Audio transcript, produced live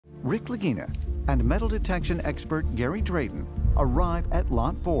Rick Lagina and metal detection expert Gary Drayton arrive at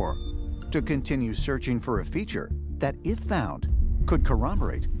Lot 4 to continue searching for a feature that, if found, could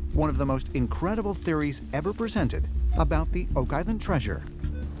corroborate one of the most incredible theories ever presented about the Oak Island treasure.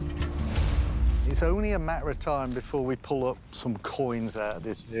 It's only a matter of time before we pull up some coins out of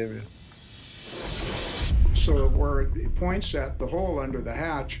this area. So where it points at the hole under the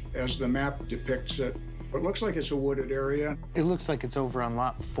hatch, as the map depicts it, it looks like it's a wooded area. It looks like it's over on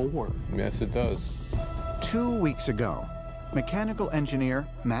Lot 4. Yes, it does. 2 weeks ago, mechanical engineer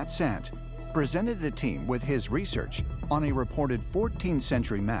Matt Sant presented the team with his research on a reported 14th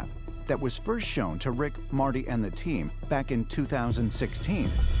century map that was first shown to Rick, Marty, and the team back in 2016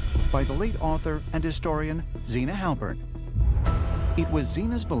 by the late author and historian Zena Halpern. It was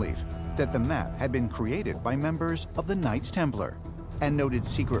Zena's belief that the map had been created by members of the Knights Templar and noted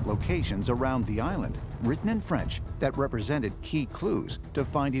secret locations around the island written in French that represented key clues to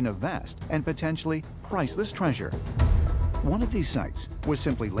finding a vast and potentially priceless treasure. One of these sites was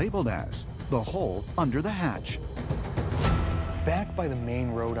simply labeled as the hole under the hatch. Back by the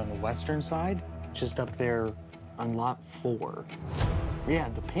main road on the western side, just up there on Lot 4. Yeah,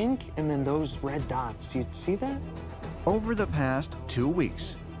 the pink and then those red dots. Do you see that? Over the past 2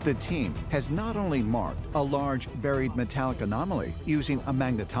 weeks, the team has not only marked a large buried metallic anomaly using a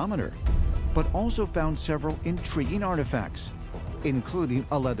magnetometer, but also found several intriguing artifacts, including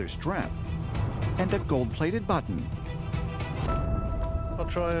a leather strap and a gold-plated button. I'll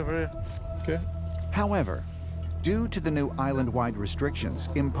try over here. Okay. However, due to the new island-wide restrictions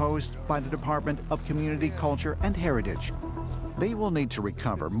imposed by the Department of Community Culture and Heritage, they will need to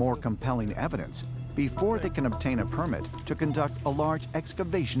recover more compelling evidence before they can obtain a permit to conduct a large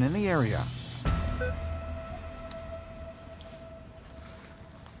excavation in the area.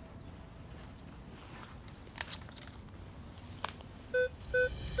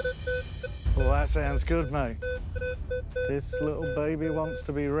 Well, that sounds good, mate. This little baby wants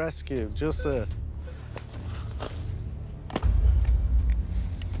to be rescued, just there.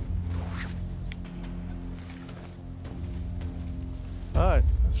 All right,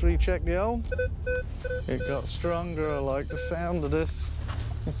 let's recheck the hole. It got stronger. I like the sound of this.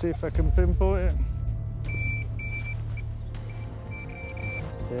 Let's see if I can pinpoint it.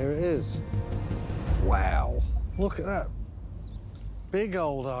 There it is. Wow. Look at that. Big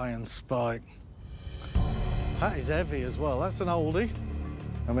old iron spike. That is heavy as well. That's an oldie.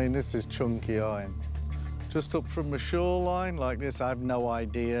 I mean, this is chunky iron. Just up from the shoreline like this, I have no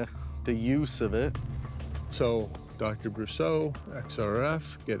idea the use of it. So, Dr. Brousseau, XRF,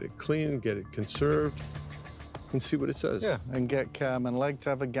 get it clean, get it conserved, and see what it says. Yeah, and get Carmen Legg to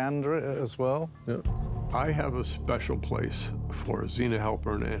have a gander at it as well. Yeah. I have a special place for Zena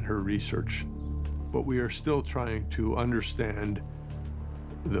Halpern and her research, but we are still trying to understand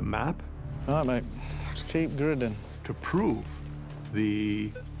the map. All right, mate, just keep gridding. To prove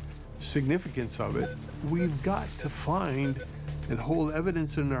the significance of it, we've got to find and hold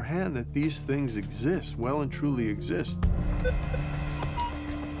evidence in our hand that these things exist, well and truly exist.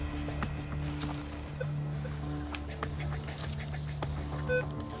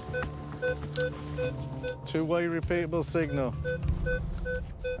 Two-way repeatable signal.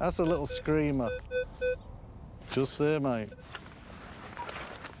 That's a little screamer. Just there, mate.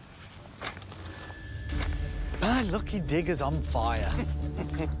 My lucky digger's on fire.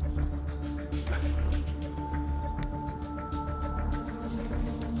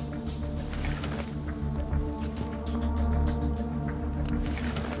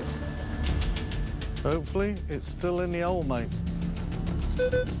 Hopefully, it's still in the hole, mate.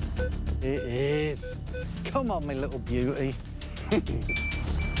 It is. Come on, my little beauty.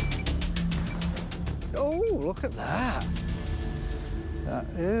 Oh, look at that. That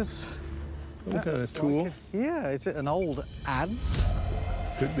is... Some kind of tool. Yeah, is it an old adze?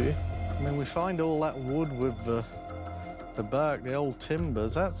 Could be. I mean, we find all that wood with the bark, the old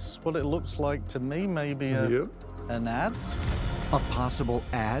timbers. That's what it looks like to me, maybe an adze. A possible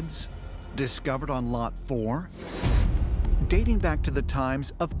adze discovered on Lot 4? Dating back to the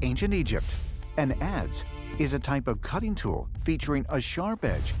times of ancient Egypt, an adze is a type of cutting tool featuring a sharp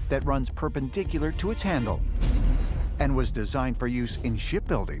edge that runs perpendicular to its handle and was designed for use in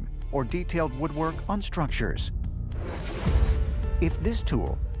shipbuilding or detailed woodwork on structures. If this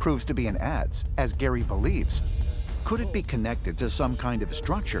tool proves to be an adze, as Gary believes, could it be connected to some kind of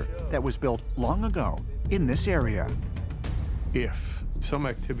structure that was built long ago in this area? If some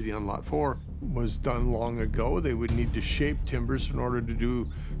activity on Lot 4 was done long ago, they would need to shape timbers in order to do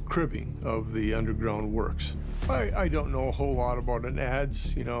cribbing of the underground works. I don't know a whole lot about an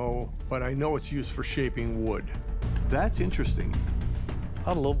adze, you know, but I know it's used for shaping wood. That's interesting.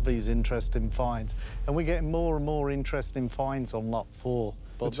 I love these interesting finds, and we're getting more and more interesting finds on Lot 4.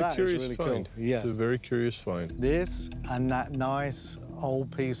 But It's a that is curious really find. cool. Yeah. It's a very curious find. This and that nice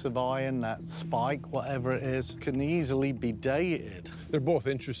old piece of iron, that spike, whatever it is, can easily be dated. They're both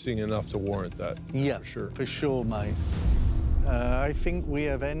interesting enough to warrant that. Yeah, For sure. mate. I think we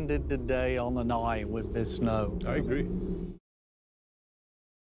have ended the day on an eye with this node. I agree.